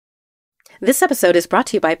This episode is brought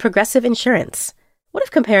to you by Progressive Insurance. What if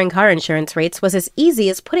comparing car insurance rates was as easy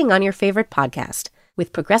as putting on your favorite podcast?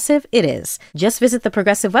 With Progressive, it is. Just visit the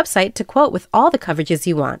Progressive website to quote with all the coverages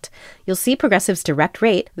you want. You'll see Progressive's direct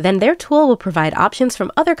rate, then their tool will provide options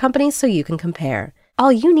from other companies so you can compare.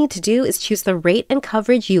 All you need to do is choose the rate and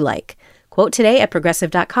coverage you like. Quote today at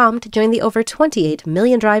Progressive.com to join the over 28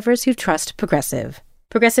 million drivers who trust Progressive.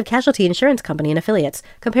 Progressive Casualty Insurance Company and Affiliates.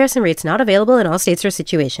 Comparison rates not available in all states or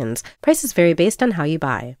situations. Prices vary based on how you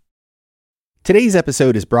buy. Today's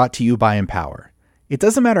episode is brought to you by Empower. It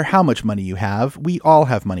doesn't matter how much money you have, we all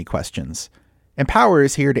have money questions. Empower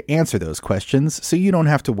is here to answer those questions so you don't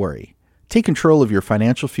have to worry. Take control of your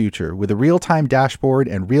financial future with a real-time dashboard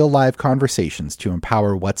and real live conversations to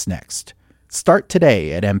empower what's next. Start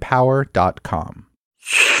today at empower.com.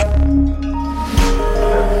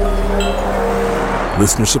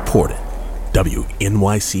 Listener supported.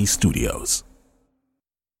 WNYC Studios.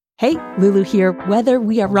 Hey, Lulu here. Whether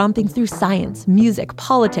we are romping through science, music,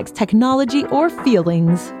 politics, technology, or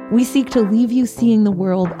feelings, we seek to leave you seeing the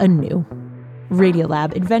world anew.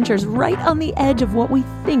 Radiolab adventures right on the edge of what we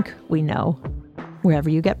think we know, wherever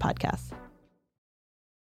you get podcasts.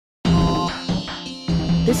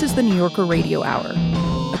 This is the New Yorker Radio Hour,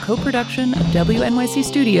 a co-production of WNYC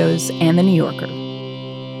Studios and The New Yorker.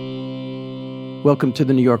 Welcome to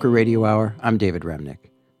the New Yorker Radio Hour. I'm David Remnick.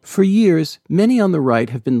 For years, many on the right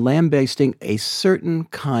have been lambasting a certain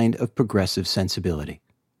kind of progressive sensibility.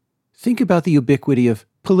 Think about the ubiquity of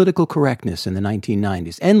political correctness in the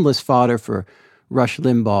 1990s, endless fodder for Rush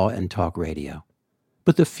Limbaugh and talk radio.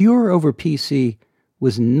 But the furor over PC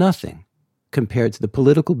was nothing compared to the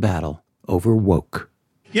political battle over woke.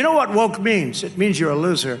 You know what woke means? It means you're a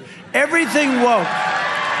loser. Everything woke.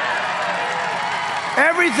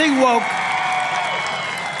 Everything woke.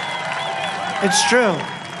 It's true.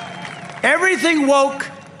 Everything woke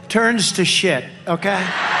turns to shit, okay?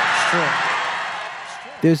 It's true.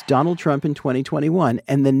 There's Donald Trump in 2021,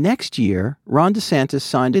 and the next year, Ron DeSantis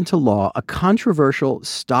signed into law a controversial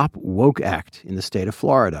Stop Woke Act in the state of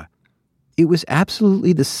Florida. It was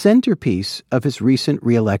absolutely the centerpiece of his recent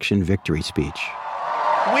re-election victory speech.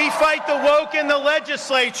 We fight the woke in the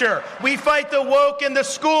legislature. We fight the woke in the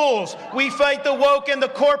schools. We fight the woke in the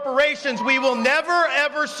corporations. We will never,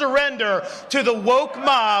 ever surrender to the woke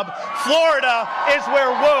mob. Florida is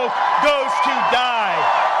where woke goes to die.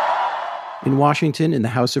 In Washington, in the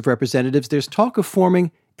House of Representatives, there's talk of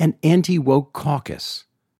forming an anti-woke caucus.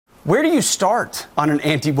 Where do you start on an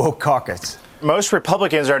anti-woke caucus? Most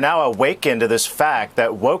Republicans are now awakened to this fact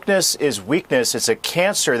that wokeness is weakness. It's a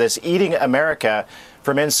cancer that's eating America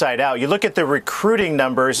from inside out. You look at the recruiting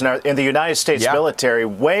numbers in the United States military,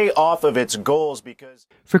 way off of its goals because...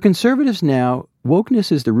 For conservatives now,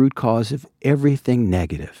 wokeness is the root cause of everything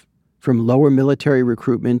negative, from lower military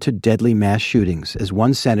recruitment to deadly mass shootings, as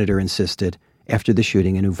one senator insisted after the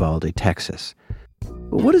shooting in Uvalde, Texas.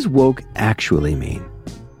 But what does woke actually mean?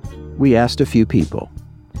 We asked a few people.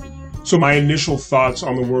 So my initial thoughts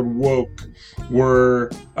on the word woke were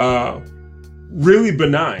really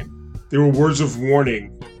benign. They were words of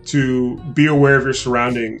warning to be aware of your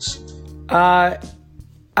surroundings. I've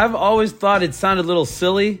always thought it sounded a little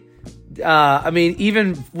silly. I mean,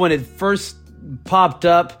 even when it first popped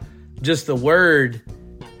up, just the word,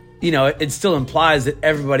 you know, it still implies that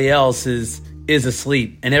everybody else is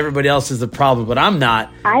asleep and everybody else is the problem, but I'm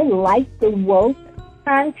not. I like the woke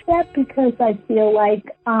concept because I feel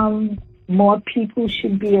like more people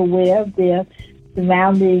should be aware of their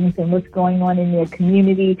surroundings and what's going on in their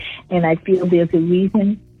community, and I feel there's a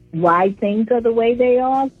reason why things are the way they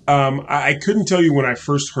are. I couldn't tell you when I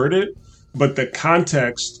first heard it, but the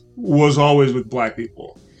context was always with Black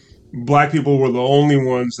people. Black people were the only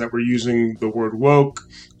ones that were using the word woke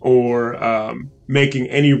or making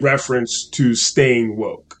any reference to staying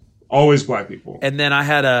woke. Always Black people. And then I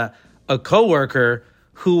had a coworker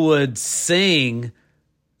who would sing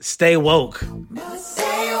 "Stay Woke."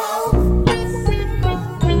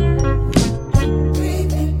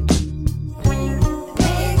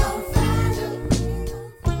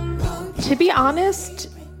 To be honest,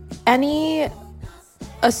 any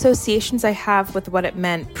associations I have with what it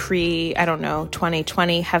meant pre,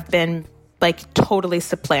 2020 have been like totally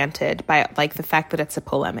supplanted by like the fact that it's a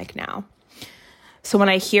polemic now. So when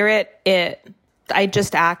I hear it, I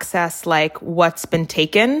just access like what's been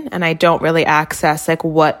taken, and I don't really access like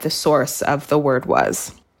what the source of the word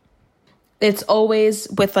was. It's always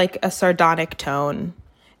with like a sardonic tone.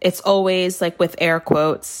 It's always like with air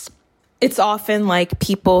quotes. It's often like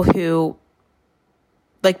people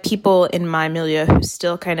in my milieu who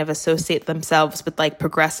still kind of associate themselves with like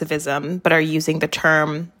progressivism, but are using the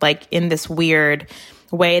term like in this weird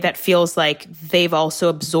way that feels like they've also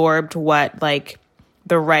absorbed what like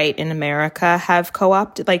the right in America have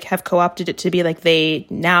co-opted it to be like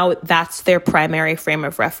now that's their primary frame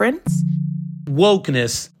of reference.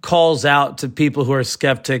 Wokeness calls out to people who are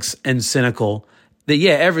skeptics and cynical that,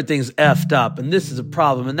 yeah, everything's effed up and this is a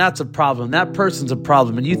problem and that's a problem. That person's a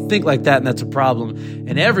problem and you think like that and that's a problem.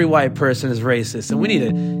 And every white person is racist and we need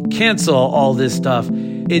to cancel all this stuff.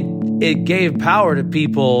 It gave power to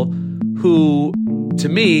people who, to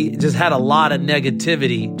me, just had a lot of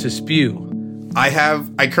negativity to spew.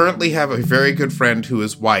 I currently have a very good friend who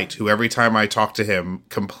is white, who every time I talk to him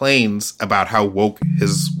complains about how woke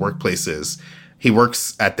his workplace is. He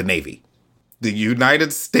works at the Navy, the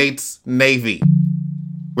United States Navy,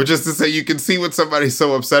 which is to say you can see what somebody's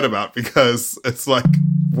so upset about because it's like,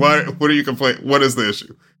 what are you complaining? What is the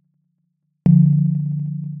issue?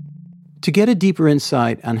 To get a deeper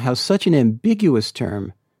insight on how such an ambiguous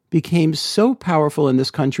term became so powerful in this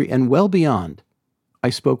country and well beyond,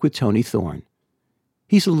 I spoke with Tony Thorne.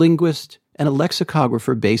 He's a linguist and a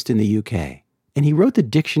lexicographer based in the UK, and he wrote the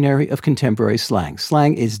Dictionary of Contemporary Slang.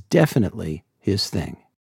 Slang is definitely his thing.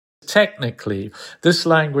 Technically, this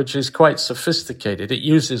language is quite sophisticated. It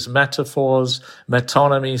uses metaphors,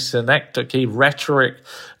 metonymy, synecdoche, rhetoric,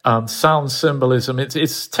 sound symbolism.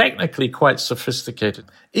 It's technically quite sophisticated.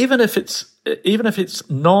 Even if it's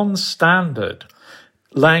non-standard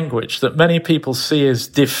language that many people see as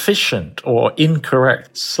deficient or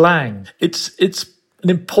incorrect slang, it's an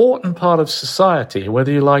important part of society,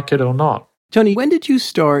 whether you like it or not. Tony, when did you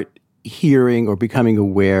start hearing or becoming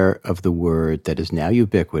aware of the word that is now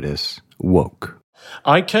ubiquitous, woke?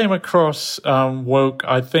 I came across woke,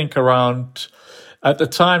 I think, around at the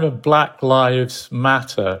time of Black Lives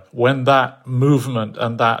Matter, when that movement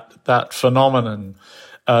and that phenomenon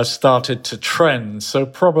started to trend. So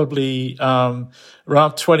probably around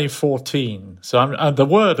 2014. So the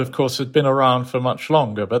word, of course, had been around for much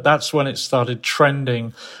longer, but that's when it started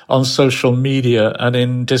trending on social media and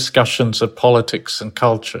in discussions of politics and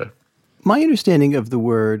culture. My understanding of the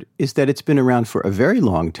word is that it's been around for a very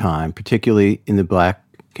long time, particularly in the Black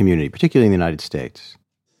community, particularly in the United States.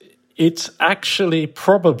 It actually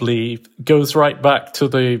probably goes right back to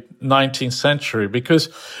the 19th century because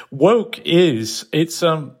woke it's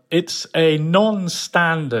a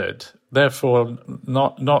non-standard, therefore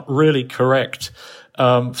not really correct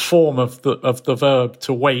form of the verb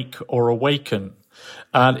to wake or awaken.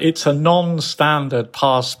 And it's a non-standard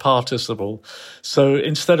past participle. So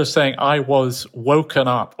instead of saying I was woken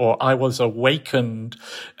up or I was awakened,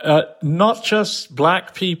 not just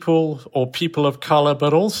Black people or people of color,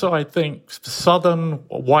 but also I think Southern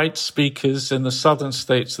white speakers in the southern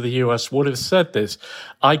states of the U.S. would have said this.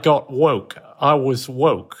 I got woke. I was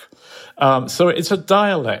woke. So it's a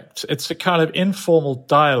dialect. It's a kind of informal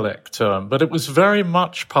dialect term, but it was very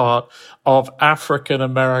much part of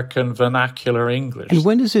African-American vernacular English. And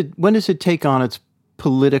when does it take on its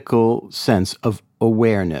political sense of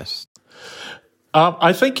awareness?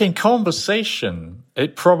 I think in conversation,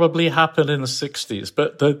 it probably happened in the 60s,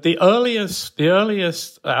 but the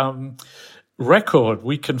earliest record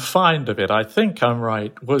we can find of it, I think I'm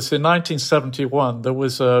right, was in 1971. There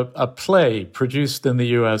was a play produced in the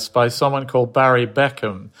US by someone called Barry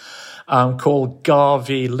Beckham called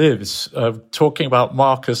Garvey Lives, talking about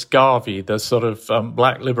Marcus Garvey, the sort of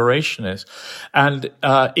Black liberationist. And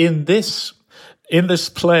in this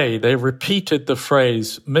play, they repeated the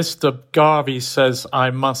phrase, Mr. Garvey says,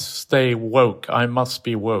 I must stay woke. I must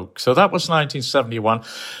be woke. So that was 1971.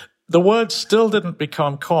 The word still didn't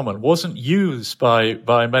become common, wasn't used by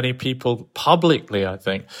many people publicly, I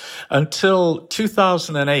think, until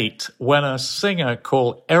 2008, when a singer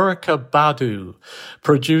called Erykah Badu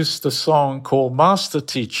produced a song called Master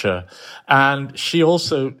Teacher. And she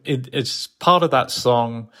also, it's part of that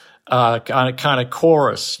song, kind of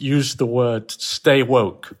chorus, used the word stay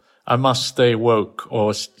woke. I must stay woke,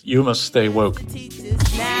 or you must stay woke.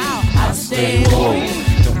 Now I stay woke.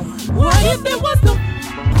 What if it was the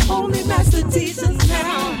only master teachers?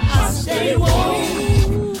 Now I stay woke.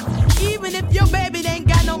 Even if your baby ain't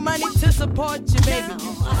got no money to support you, baby,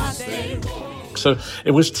 I stay woke. So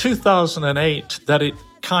it was 2008 that it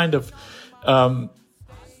kind of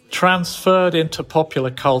transferred into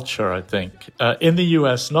popular culture, I think. In the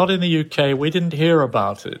US, not in the UK, we didn't hear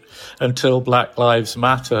about it until Black Lives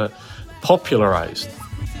Matter popularized.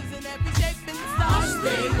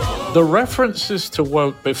 The references to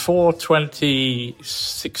woke before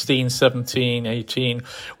 2016, 17, 18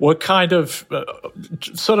 were kind of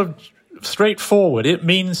sort of straightforward. It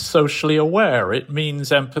means socially aware. It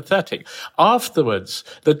means empathetic. Afterwards,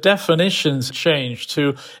 the definitions changed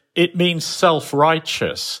to it means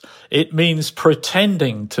self-righteous. It means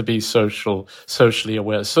pretending to be socially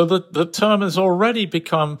aware. So the term has already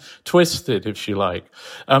become twisted, if you like,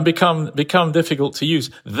 and become difficult to use.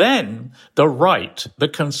 Then the right, the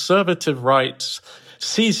conservative right,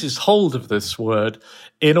 seizes hold of this word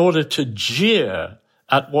in order to jeer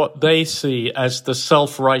at what they see as the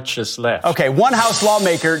self-righteous left. Okay, one House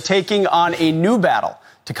lawmaker taking on a new battle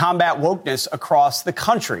to combat wokeness across the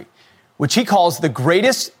country, which he calls the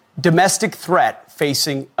greatest domestic threat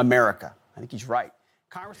facing America. I think he's right.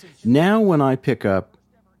 Now when I pick up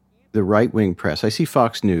the right-wing press, I see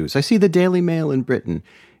Fox News, I see the Daily Mail in Britain.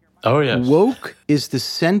 Oh, yes. Woke is the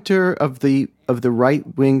center of the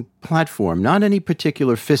right-wing platform, not any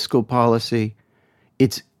particular fiscal policy.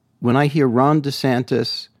 It's when I hear Ron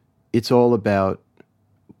DeSantis, it's all about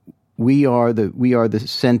we are the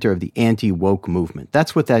center of the anti-woke movement.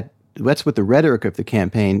 That's what the rhetoric of the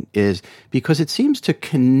campaign is, because it seems to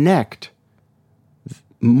connect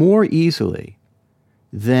more easily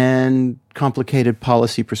than complicated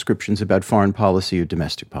policy prescriptions about foreign policy or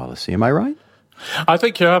domestic policy. Am I right? I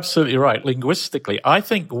think you're absolutely right. Linguistically, I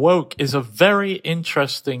think woke is a very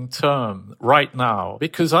interesting term right now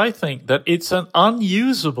because I think that it's an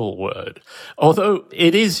unusable word, although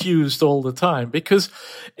it is used all the time because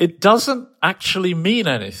it doesn't actually mean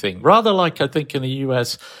anything. Rather like I think in the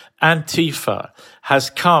US, Antifa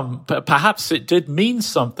has come, perhaps it did mean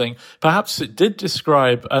something, perhaps it did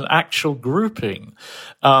describe an actual grouping,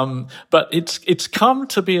 but it's come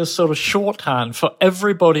to be a sort of shorthand for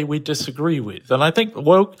everybody we disagree with. And I think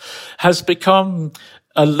woke has become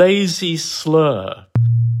a lazy slur.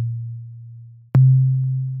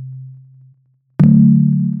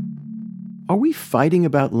 Are we fighting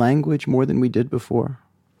about language more than we did before?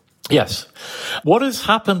 Yes. What has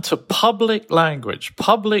happened to public language,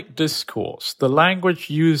 public discourse, the language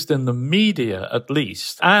used in the media at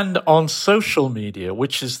least, and on social media,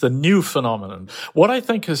 which is the new phenomenon? What I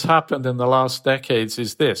think has happened in the last decades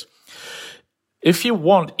is this. If you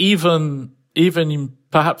want even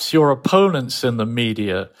perhaps your opponents in the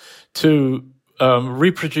media to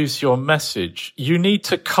reproduce your message, you need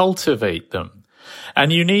to cultivate them.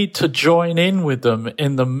 And you need to join in with them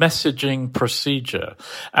in the messaging procedure.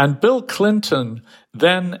 And Bill Clinton,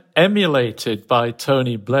 then emulated by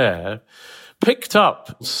Tony Blair, picked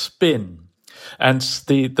up spin and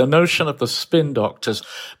the notion of the spin doctors.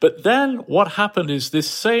 But then what happened is this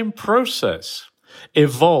same process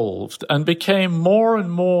evolved and became more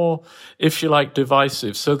and more, if you like,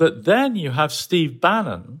 divisive. So that then you have Steve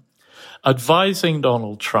Bannon advising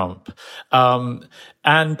Donald Trump,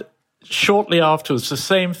 and shortly afterwards, the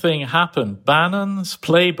same thing happened. Bannon's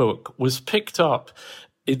playbook was picked up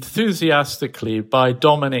enthusiastically by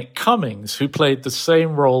Dominic Cummings, who played the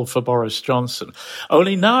same role for Boris Johnson.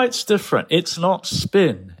 Only now it's different. It's not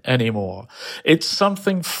spin anymore. It's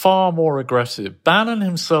something far more aggressive. Bannon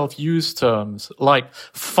himself used terms like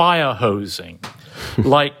fire hosing,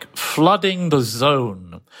 like flooding the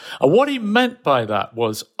zone. And what he meant by that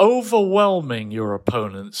was overwhelming your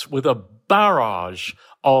opponents with a barrage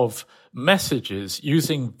of messages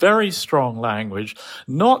using very strong language,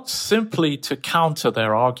 not simply to counter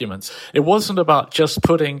their arguments. It wasn't about just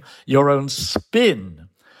putting your own spin,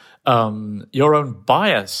 your own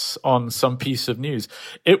bias on some piece of news.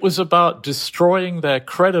 It was about destroying their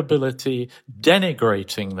credibility,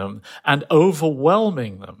 denigrating them, and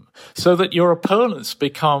overwhelming them so that your opponents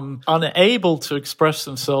become unable to express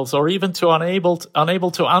themselves or even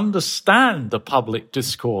unable to understand the public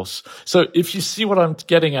discourse. So if you see what I'm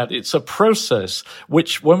getting at, it's a process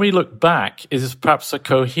which, when we look back, is perhaps a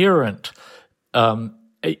coherent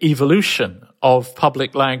evolution of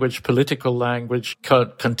public language, political language,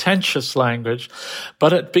 contentious language,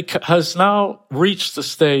 but it has now reached the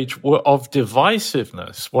stage of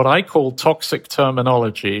divisiveness, what I call toxic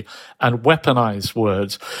terminology and weaponized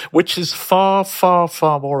words, which is far, far,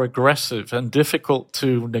 far more aggressive and difficult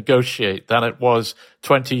to negotiate than it was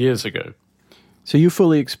 20 years ago. So you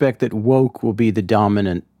fully expect that woke will be the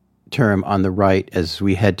dominant term on the right as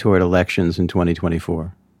we head toward elections in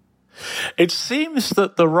 2024? It seems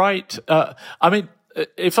that the right,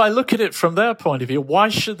 if I look at it from their point of view, why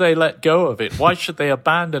should they let go of it? Why should they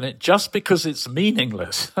abandon it just because it's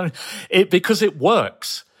meaningless? Because it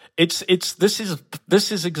works. This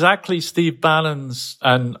is exactly Steve Bannon's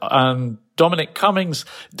and Dominic Cummings.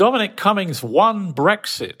 Dominic Cummings won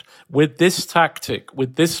Brexit with this tactic,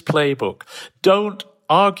 with this playbook. Don't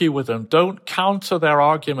argue with them. Don't counter their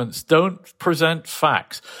arguments. Don't present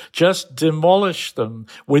facts. Just demolish them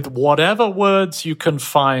with whatever words you can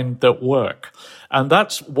find that work. And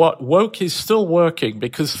that's what woke is still working,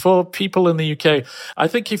 because for people in the UK, I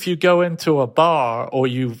think if you go into a bar or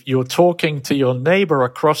you're talking to your neighbor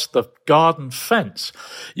across the garden fence,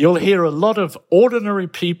 you'll hear a lot of ordinary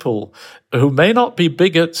people who may not be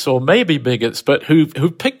bigots or may be bigots, but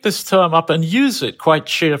who pick this term up and use it quite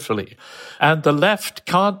cheerfully. And the left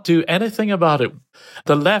can't do anything about it.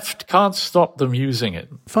 The left can't stop them using it.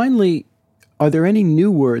 Finally, are there any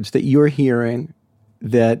new words that you're hearing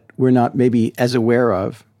that we're not maybe as aware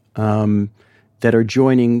of that are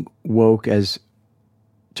joining woke as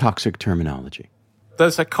toxic terminology?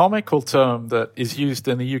 There's a comical term that is used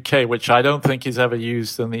in the UK, which I don't think is ever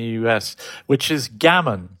used in the US, which is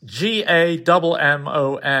gammon. Gammon.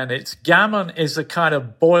 Gammon is a kind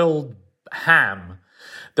of boiled ham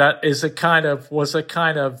that was a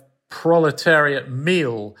kind of proletariat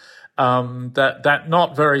meal that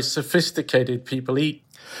not very sophisticated people eat.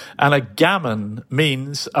 And a gammon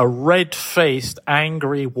means a red-faced,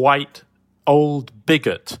 angry, white, old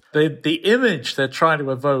bigot. The image they're trying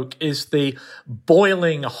to evoke is the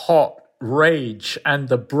boiling hot rage and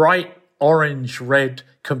the bright orange-red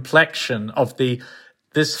complexion of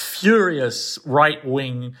this furious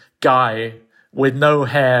right-wing guy with no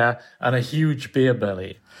hair and a huge beer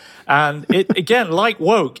belly. And it, again, like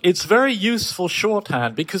woke, it's very useful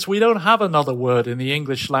shorthand because we don't have another word in the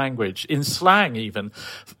English language, in slang even,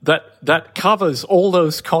 that covers all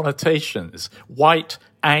those connotations: white,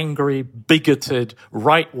 angry, bigoted,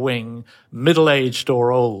 right-wing, middle-aged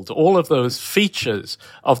or old, all of those features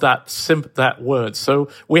of that word. So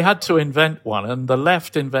we had to invent one, and the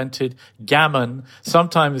left invented gammon,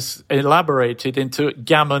 sometimes elaborated into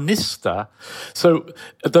gammonista. So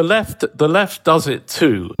the left does it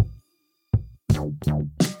too.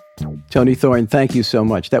 Tony Thorne, thank you so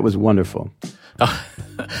much. That was wonderful.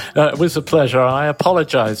 It was a pleasure. I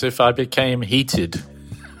apologize if I became heated.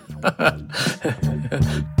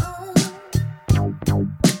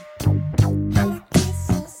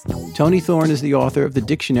 Tony Thorne is the author of the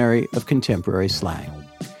Dictionary of Contemporary Slang.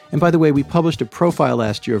 And by the way, we published a profile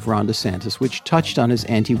last year of Ron DeSantis, which touched on his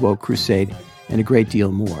anti-woke crusade and a great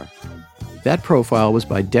deal more. That profile was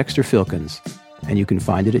by Dexter Filkins, and you can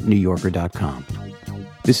find it at NewYorker.com.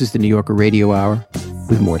 This is the New Yorker Radio Hour,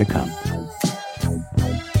 with more to come.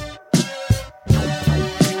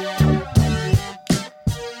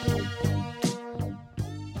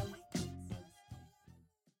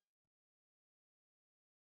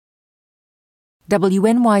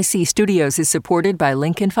 WNYC Studios is supported by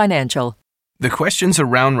Lincoln Financial. The questions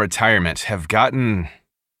around retirement have gotten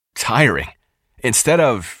tiring. Instead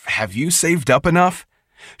of, have you saved up enough?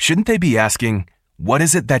 Shouldn't they be asking, what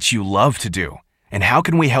is it that you love to do? And how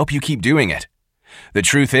can we help you keep doing it? The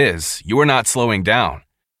truth is, you're not slowing down.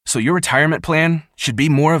 So your retirement plan should be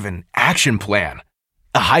more of an action plan,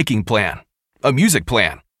 a hiking plan, a music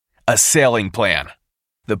plan, a sailing plan.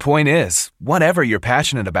 The point is, whatever you're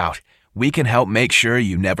passionate about, we can help make sure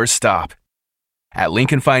you never stop. At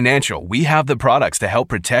Lincoln Financial, we have the products to help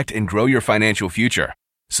protect and grow your financial future,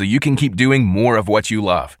 so you can keep doing more of what you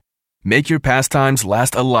love. Make your pastimes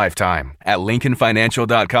last a lifetime at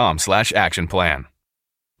lincolnfinancial.com/action-plan.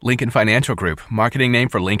 Lincoln Financial Group, marketing name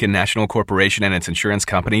for Lincoln National Corporation and its insurance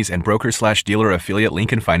companies, and broker/dealer affiliate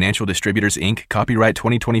Lincoln Financial Distributors, Inc., copyright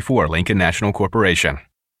 2024, Lincoln National Corporation.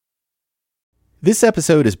 This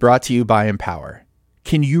episode is brought to you by Empower.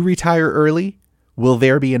 Can you retire early? Will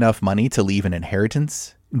there be enough money to leave an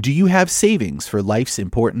inheritance? Do you have savings for life's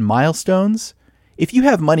important milestones? If you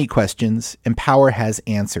have money questions, Empower has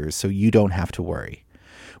answers so you don't have to worry.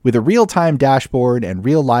 With a real-time dashboard and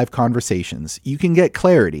real-life conversations, you can get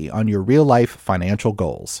clarity on your real-life financial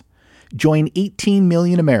goals. Join 18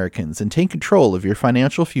 million Americans and take control of your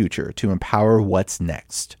financial future to empower what's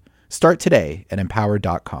next. Start today at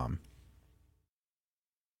empower.com.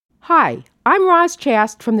 Hi, I'm Roz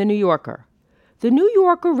Chast from The New Yorker. The New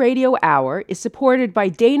Yorker Radio Hour is supported by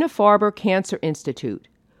Dana-Farber Cancer Institute.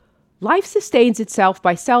 Life sustains itself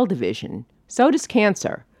by cell division. So does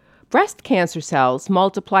cancer. Breast cancer cells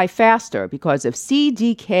multiply faster because of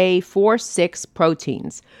CDK4/6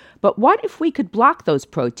 proteins. But what if we could block those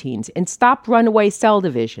proteins and stop runaway cell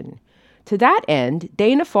division? To that end,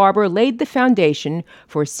 Dana-Farber laid the foundation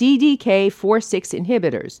for CDK4/6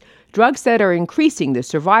 inhibitors, drugs that are increasing the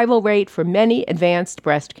survival rate for many advanced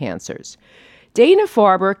breast cancers.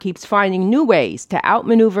 Dana-Farber keeps finding new ways to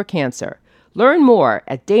outmaneuver cancer. Learn more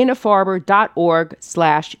at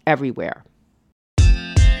danafarber.org/everywhere.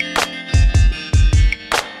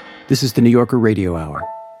 This is the New Yorker Radio Hour.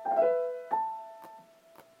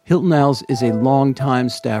 Hilton Als is a longtime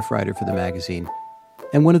staff writer for the magazine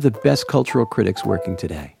and one of the best cultural critics working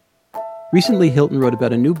today. Recently, Hilton wrote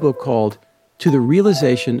about a new book called to the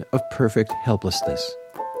Realization of Perfect Helplessness.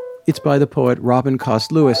 It's by the poet Robin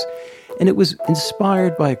Coste Lewis, and it was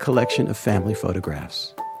inspired by a collection of family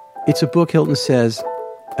photographs. It's a book, Hilton says,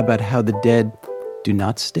 about how the dead do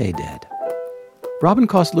not stay dead. Robin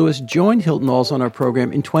Coste Lewis joined Hilton Als on our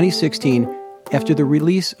program in 2016 after the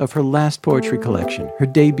release of her last poetry collection, her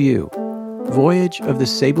debut, Voyage of the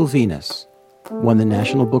Sable Venus, won the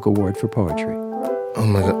National Book Award for Poetry. Oh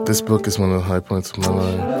my God, this book is one of the high points of my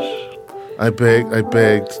life. I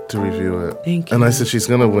begged to review it. Thank you. And I said, she's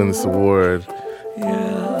going to win this award.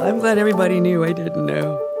 Yeah, I'm glad everybody knew. I didn't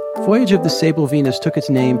know. Voyage of the Sable Venus took its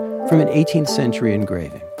name from an 18th century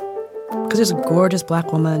engraving. Because there's a gorgeous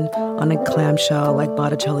black woman on a clamshell like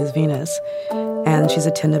Botticelli's Venus, and she's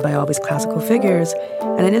attended by all these classical figures.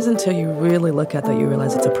 And it isn't until you really look at that you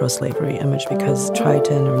realize it's a pro-slavery image, because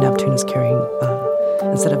Triton or Neptune is carrying,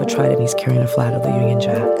 instead of a trident, he's carrying a flag of the Union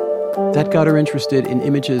Jack. That got her interested in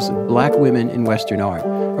images of black women in Western art,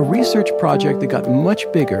 a research project that got much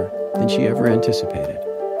bigger than she ever anticipated.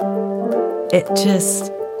 It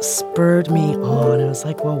just spurred me on. I was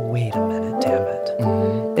like, well, wait a minute, damn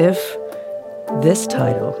it. If this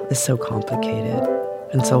title is so complicated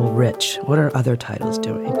and so rich, what are other titles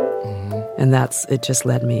doing? And it just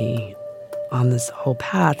led me on this whole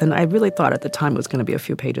path. And I really thought at the time it was going to be a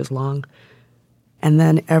few pages long. And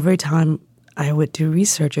then every time I would do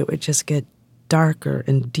research, it would just get darker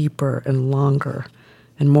and deeper and longer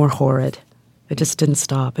and more horrid. It just didn't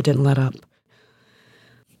stop. It didn't let up.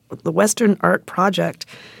 The Western art project,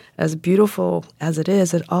 as beautiful as it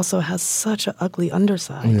is, it also has such an ugly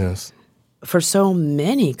underside. Yes. For so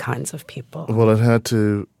many kinds of people. Well, it had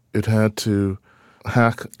to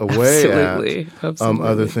hack away at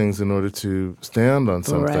other things in order to stand on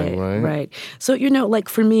something, right? Right. So, like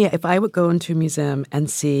for me, if I would go into a museum and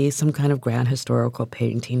see some kind of grand historical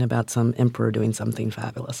painting about some emperor doing something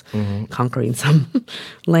fabulous, conquering some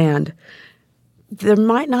land, there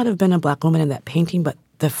might not have been a black woman in that painting, but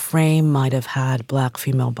the frame might have had black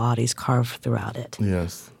female bodies carved throughout it.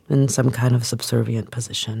 Yes. In some kind of subservient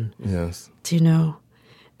position. Yes. Do you know?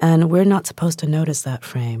 And we're not supposed to notice that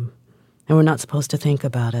frame. And we're not supposed to think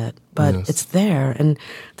about it. But it's there. And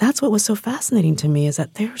that's what was so fascinating to me, is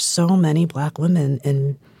that there are so many black women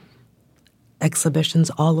in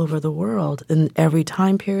exhibitions all over the world, in every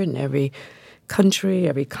time period, in every country,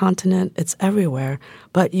 every continent. It's everywhere.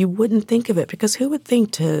 But you wouldn't think of it, because who would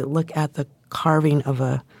think to look at the carving of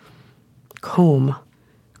a comb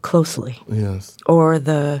closely? Yes. Or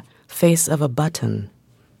the face of a button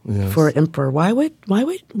for an emperor. Why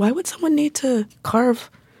would someone need to carve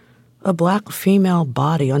a black female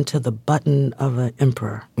body onto the button of an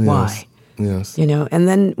emperor? Yes. Why? Yes. And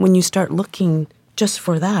then when you start looking just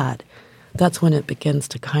for that, that's when it begins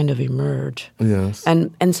to kind of emerge. Yes.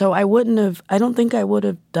 And so I don't know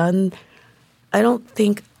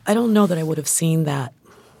that I would have seen that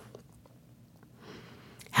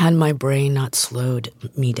had my brain not slowed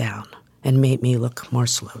me down and made me look more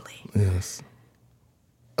slowly. Yes.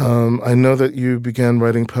 I know that you began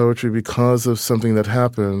writing poetry because of something that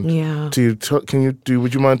happened. Yeah.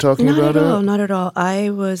 Would you mind talking about it? Not at all. I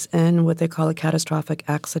was in what they call a catastrophic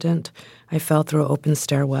accident. I fell through an open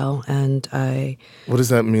stairwell, and What does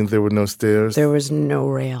that mean? There were no stairs? There was no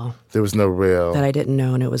rail. There was no rail. That I didn't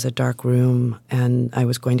know, and it was a dark room, and I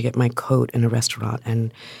was going to get my coat in a restaurant,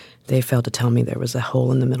 and they failed to tell me there was a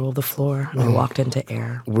hole in the middle of the floor, and I walked into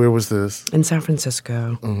air. Where was this? In San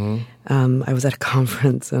Francisco. I was at a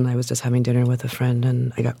conference, and I was just having dinner with a friend,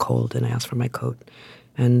 and I got cold, and I asked for my coat.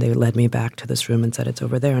 And they led me back to this room and said, it's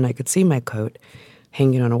over there. And I could see my coat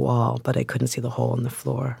hanging on a wall, but I couldn't see the hole in the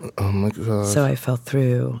floor. Oh, my God. So I fell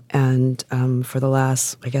through. And for the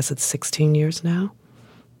last, I guess it's 16 years now,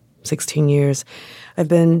 16 years, I've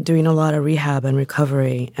been doing a lot of rehab and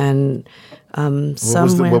recovery. And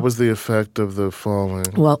what was the effect of the falling?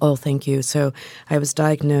 Well, thank you. So I was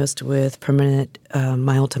diagnosed with permanent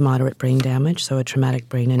mild to moderate brain damage, so a traumatic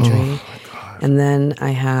brain injury. Oh, my God. And then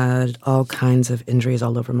I had all kinds of injuries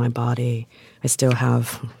all over my body. I still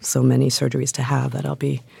have so many surgeries to have that I'll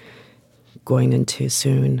be going into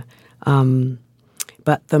soon.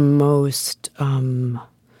 But the most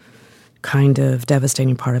kind of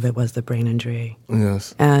devastating part of it was the brain injury.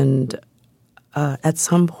 Yes. And at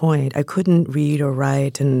some point, I couldn't read or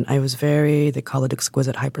write, and I was they call it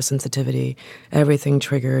exquisite hypersensitivity. Everything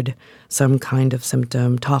triggered some kind of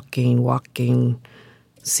symptom, talking, walking,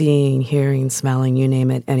 seeing, hearing, smelling, you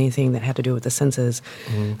name it, anything that had to do with the senses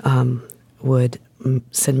would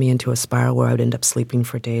send me into a spiral where I would end up sleeping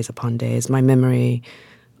for days upon days. My memory,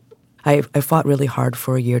 I fought really hard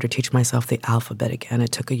for a year to teach myself the alphabet again.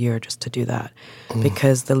 It took a year just to do that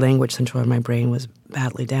because the language center of my brain was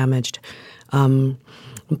badly damaged.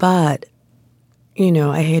 But, you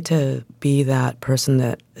know, I hate to be that person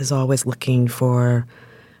that is always looking for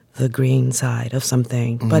the green side of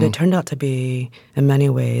something. But it turned out to be, in many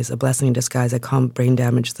ways, a blessing in disguise. I call brain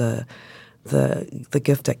damage the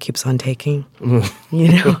gift that keeps on taking,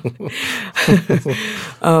 you know?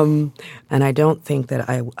 And I don't think that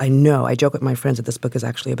I know, I joke with my friends that this book is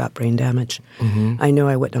actually about brain damage. I know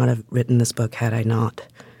I would not have written this book had I not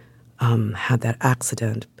had that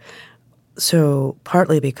accident. So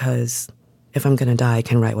partly because if I'm going to die, I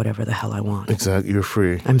can write whatever the hell I want. Exactly. You're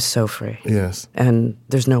free. I'm so free. Yes. And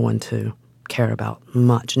there's no one to care about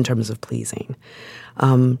much in terms of pleasing.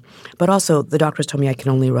 But also, the doctors told me I can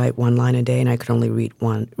only write one line a day, and I could only read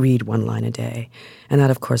one line a day. And that,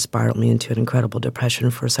 of course, spiraled me into an incredible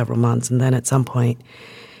depression for several months. And then at some point,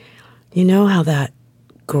 you know how that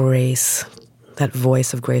grace, that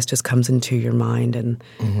voice of grace just comes into your mind, and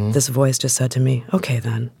this voice just said to me, okay,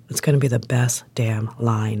 then, it's going to be the best damn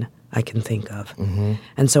line I can think of.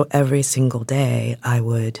 And so every single day, I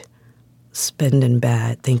would spend in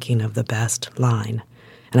bed thinking of the best line.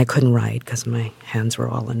 And I couldn't write because my hands were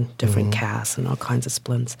all in different casts and all kinds of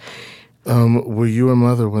splints. Were you a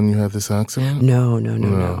mother when you had this accident?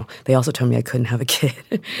 No. They also told me I couldn't have a kid.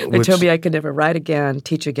 They told me I could never write again,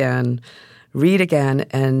 teach again, read again,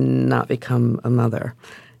 and not become a mother.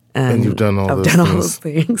 And you've done all those things. I've done all those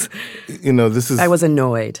things. You know, this is... I was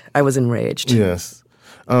annoyed. I was enraged. Yes.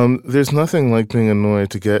 There's nothing like being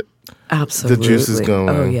annoyed to get the juices going.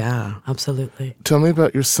 Oh, yeah, absolutely. Tell me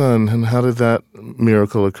about your son, and how did that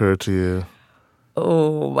miracle occur to you?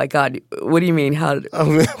 Oh, my God. What do you mean? How?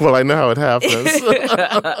 Well, I know how it happens.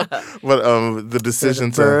 But the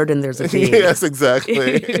decision there's a bird and there's a bee. Yes,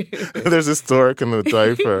 exactly. There's a stork and a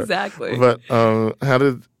diaper. Exactly. But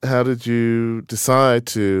how did you decide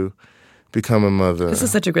to become a mother? This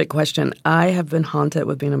is such a great question. I have been haunted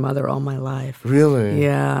with being a mother all my life. Really?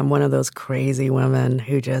 Yeah, I'm one of those crazy women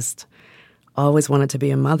who just always wanted to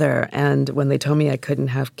be a mother. And when they told me I couldn't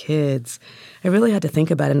have kids, I really had to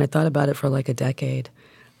think about it, and I thought about it for like a decade.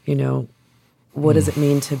 You know, what does it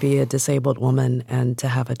mean to be a disabled woman and to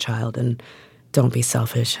have a child? And don't be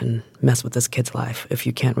selfish and mess with this kid's life if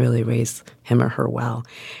you can't really raise him or her well.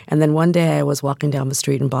 And then one day I was walking down the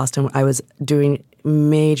street in Boston. I was doing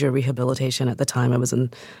major rehabilitation at the time. I was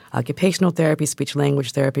in occupational therapy, speech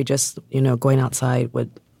language therapy, just, you know, going outside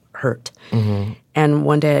would hurt. And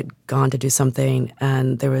one day I'd gone to do something,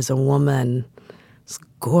 and there was a woman, this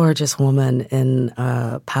gorgeous woman in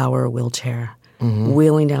a power wheelchair,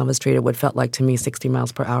 wheeling down the street at what felt like to me 60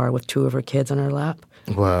 miles per hour with two of her kids on her lap.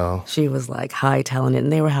 Wow. She was like hightailing it,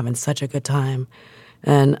 and they were having such a good time.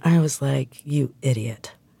 And I was like, you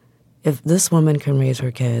idiot. If this woman can raise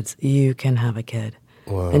her kids, you can have a kid.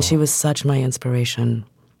 Wow. And she was such my inspiration.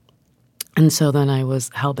 And so then I was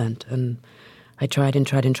hellbent, and I tried and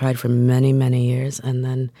tried and tried for many, many years, and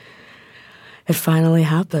then it finally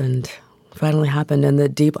happened. And the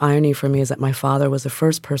deep irony for me is that my father was the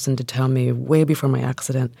first person to tell me way before my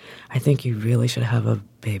accident, I think you really should have a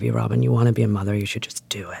baby, Robin. You want to be a mother, you should just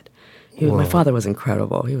do it. My father was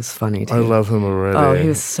incredible. He was funny, too. I love him already. Oh, he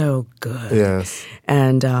was so good. Yes.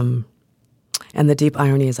 And the deep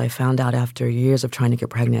irony is I found out after years of trying to get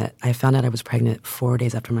pregnant, I found out I was pregnant 4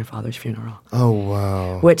 days after my father's funeral. Oh,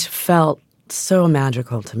 wow. Which felt so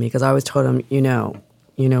magical to me, because I always told him, you know,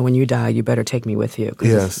 when you die, you better take me with you,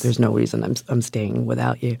 because there's no reason I'm staying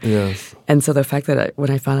without you. Yes. And so the fact that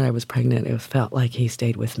when I found out I was pregnant, it felt like he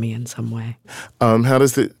stayed with me in some way. How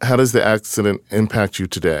does the accident impact you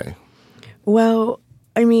today? Well,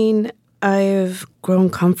 I mean, I've grown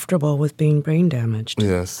comfortable with being brain damaged.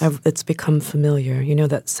 Yes. It's become familiar. You know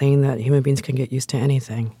that saying that human beings can get used to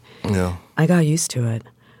anything? Yeah. I got used to it.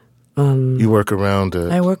 You work around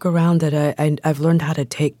it. I work around it. I've learned how to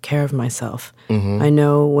take care of myself. I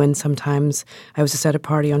know when sometimes I was just at a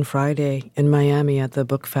party on Friday in Miami at the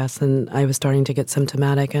book fest, and I was starting to get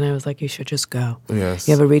symptomatic, and I was like, you should just go. Yes.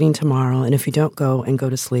 You have a reading tomorrow, and if you don't go and go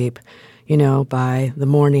to sleep, you know, by the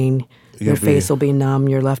morning, your face will be numb,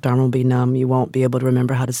 your left arm will be numb, you won't be able to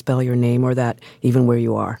remember how to spell your name or that, even where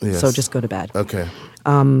you are. Yes. So just go to bed. Okay.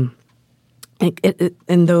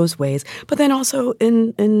 In those ways, but then also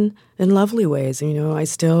in lovely ways. You know, I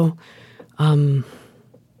still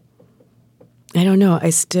I don't know.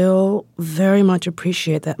 I still very much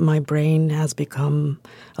appreciate that my brain has become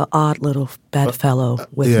an odd little bedfellow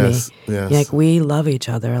with me. Yes. Like, we love each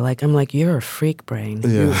other. Like, I'm like, you're a freak brain.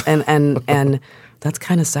 Yeah. And that's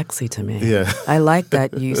kind of sexy to me. Yeah. I like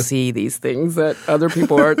that you see these things that other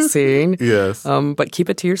people aren't seeing. Yes. But keep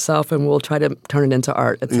it to yourself, and we'll try to turn it into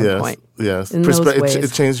art at some point. Yes. In those ways.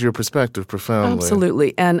 It changed your perspective profoundly.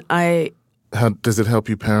 Absolutely. And How does it help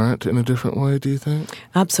you parent in a different way, do you think?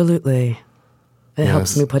 Absolutely. It Yes.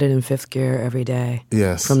 helps me put it in fifth gear every day.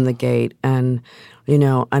 Yes. From the gate. And, you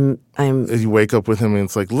know, I'm You wake up with him and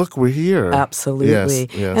it's like, look, we're here. Absolutely.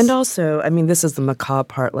 Yes. And also, I mean, this is the macabre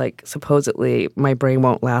part. Like, supposedly my brain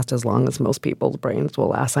won't last as long as most people's brains will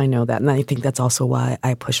last. I know that. And I think that's also why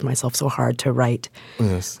I push myself so hard to write.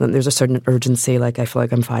 Yes. And there's a certain urgency. Like, I feel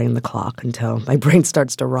like I'm fighting the clock until my brain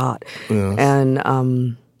starts to rot. Yes.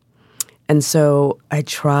 And so I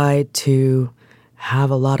try to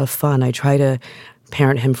have a lot of fun. I try to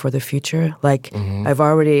parent him for the future. Like, I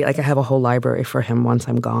have a whole library for him once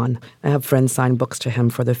I'm gone. I have friends sign books to him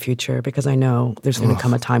for the future because I know there's going to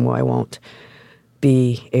come a time where I won't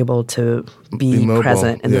be able to be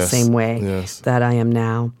present in the same way that I am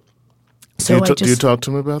now. So do you talk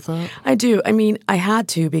to him about that? I do. I mean, I had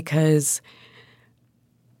to because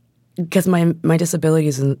my disability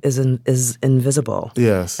is invisible.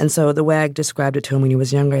 Yes. And so the way I described it to him when he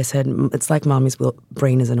was younger, I said, it's like mommy's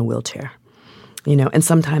brain is in a wheelchair. You know, and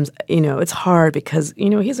sometimes, you know, it's hard because, you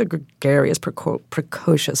know, he's a gregarious,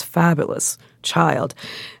 precocious, fabulous child.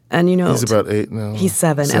 And, you know, he's about 8 now. He's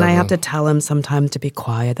 7. And I have to tell him sometimes to be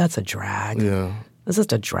quiet. That's a drag. Yeah. It's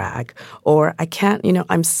just a drag. Or I can't, you know,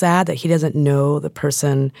 I'm sad that he doesn't know the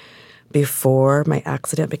person before my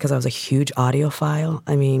accident because I was a huge audiophile.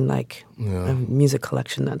 I mean, like, a music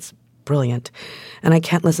collection that's brilliant. And I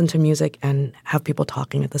can't listen to music and have people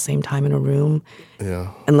talking at the same time in a room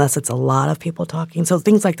unless it's a lot of people talking. So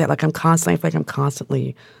things like that, like I feel like I'm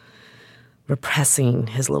constantly repressing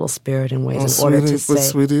his little spirit in ways in order to stay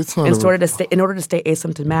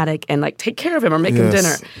asymptomatic and like take care of him or make him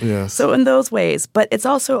dinner. Yes. So in those ways, but it's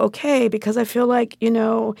also okay because I feel like, you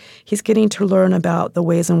know, he's getting to learn about the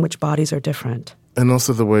ways in which bodies are different. And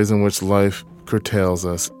also the ways in which life curtails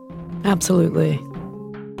us. Absolutely.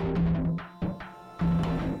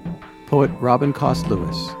 Poet Robin Coste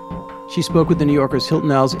Lewis. She spoke with the New Yorker's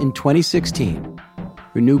Hilton Als in 2016.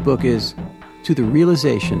 Her new book is To the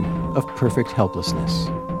Realization of Perfect Helplessness.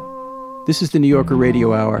 This is the New Yorker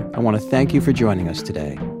Radio Hour. I want to thank you for joining us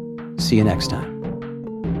today. See you next time.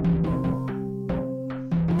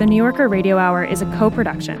 The New Yorker Radio Hour is a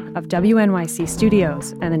co-production of WNYC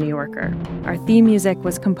Studios and The New Yorker. Our theme music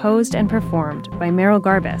was composed and performed by Meryl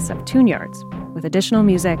Garbus of Tune Yards, with additional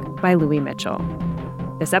music by Louis Mitchell.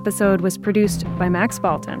 This episode was produced by Max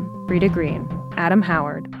Balton, Brita Green, Adam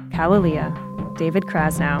Howard, Kalalia, David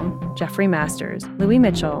Krasnow, Jeffrey Masters, Louis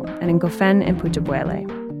Mitchell, and Ngofen Mputubuele,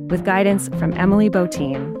 with guidance from Emily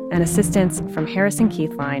Botine and assistance from Harrison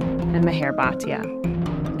Keithline and Meher Bhatia.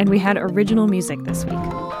 And we had original music this week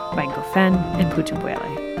by Ngofen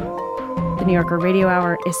Mputubuele. The New Yorker Radio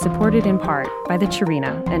Hour is supported in part by the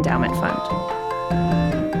Chirina Endowment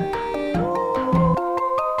Fund.